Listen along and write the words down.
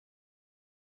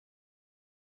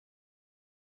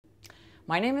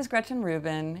My name is Gretchen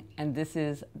Rubin, and this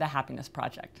is The Happiness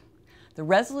Project. The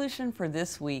resolution for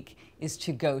this week is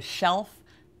to go shelf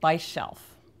by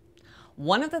shelf.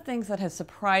 One of the things that has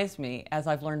surprised me as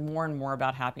I've learned more and more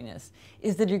about happiness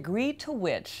is the degree to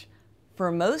which,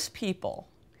 for most people,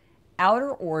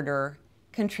 outer order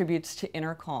contributes to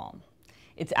inner calm.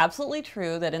 It's absolutely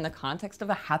true that in the context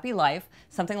of a happy life,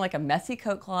 something like a messy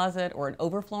coat closet or an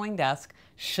overflowing desk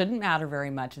shouldn't matter very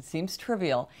much. It seems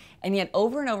trivial. And yet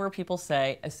over and over people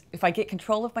say, if I get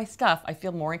control of my stuff, I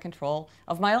feel more in control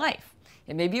of my life.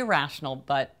 It may be irrational,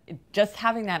 but just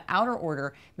having that outer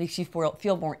order makes you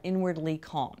feel more inwardly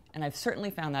calm. And I've certainly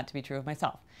found that to be true of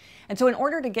myself. And so in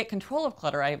order to get control of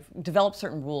clutter, I've developed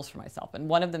certain rules for myself. And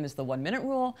one of them is the 1-minute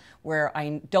rule, where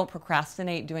I don't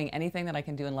procrastinate doing anything that I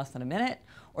can do in less than a minute,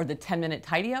 or the 10-minute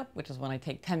tidy up, which is when I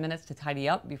take 10 minutes to tidy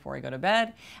up before I go to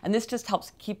bed. And this just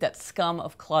helps keep that scum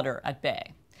of clutter at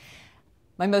bay.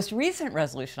 My most recent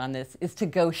resolution on this is to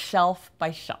go shelf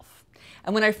by shelf.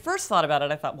 And when I first thought about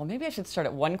it, I thought, well, maybe I should start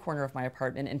at one corner of my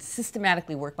apartment and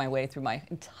systematically work my way through my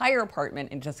entire apartment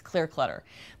and just clear clutter.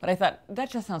 But I thought, that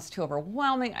just sounds too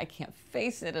overwhelming. I can't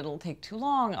face it. It'll take too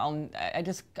long. I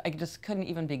just couldn't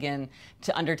even begin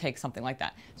to undertake something like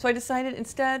that. So I decided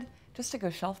instead just to go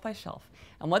shelf by shelf.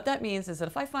 And what that means is that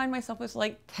if I find myself with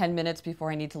like 10 minutes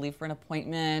before I need to leave for an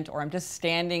appointment, or I'm just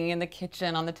standing in the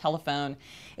kitchen on the telephone,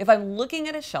 if I'm looking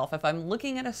at a shelf, if I'm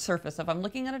looking at a surface, if I'm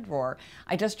looking at a drawer,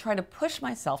 I just try to push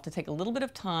myself to take a little bit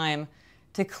of time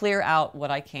to clear out what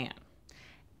I can.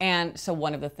 And so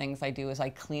one of the things I do is I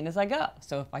clean as I go.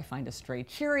 So if I find a stray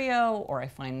Cheerio or I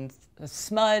find a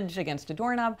smudge against a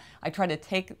doorknob, I try to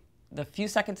take the few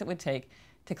seconds it would take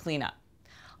to clean up.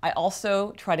 I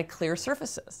also try to clear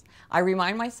surfaces. I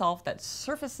remind myself that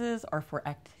surfaces are for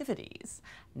activities,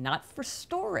 not for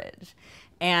storage.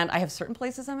 And I have certain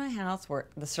places in my house where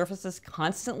the surfaces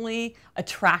constantly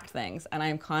attract things, and I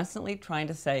am constantly trying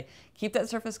to say, keep that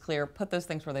surface clear, put those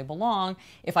things where they belong.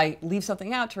 If I leave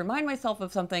something out to remind myself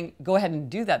of something, go ahead and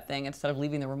do that thing instead of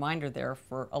leaving the reminder there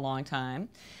for a long time.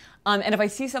 And if I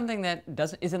see something that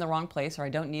is in the wrong place or I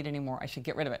don't need anymore, I should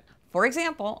get rid of it. For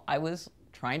example, I was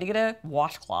trying to get a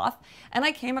washcloth, and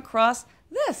I came across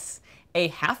this, a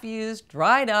half-used,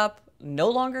 dried up,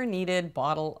 no longer needed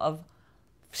bottle of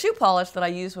shoe polish that I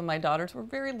used when my daughters were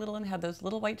very little and had those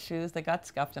little white shoes that got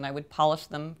scuffed, and I would polish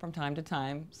them from time to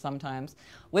time, sometimes,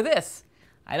 with this.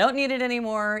 I don't need it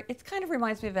anymore. It kind of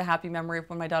reminds me of a happy memory of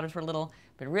when my daughters were little,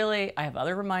 but really, I have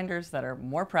other reminders that are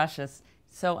more precious,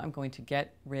 so I'm going to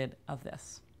get rid of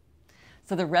this.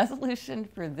 So the resolution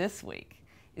for this week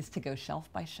is to go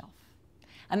shelf by shelf.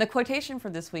 And the quotation for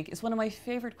this week is one of my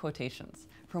favorite quotations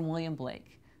from William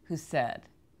Blake, who said,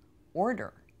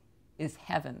 "Order is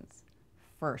heaven's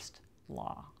first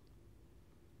law."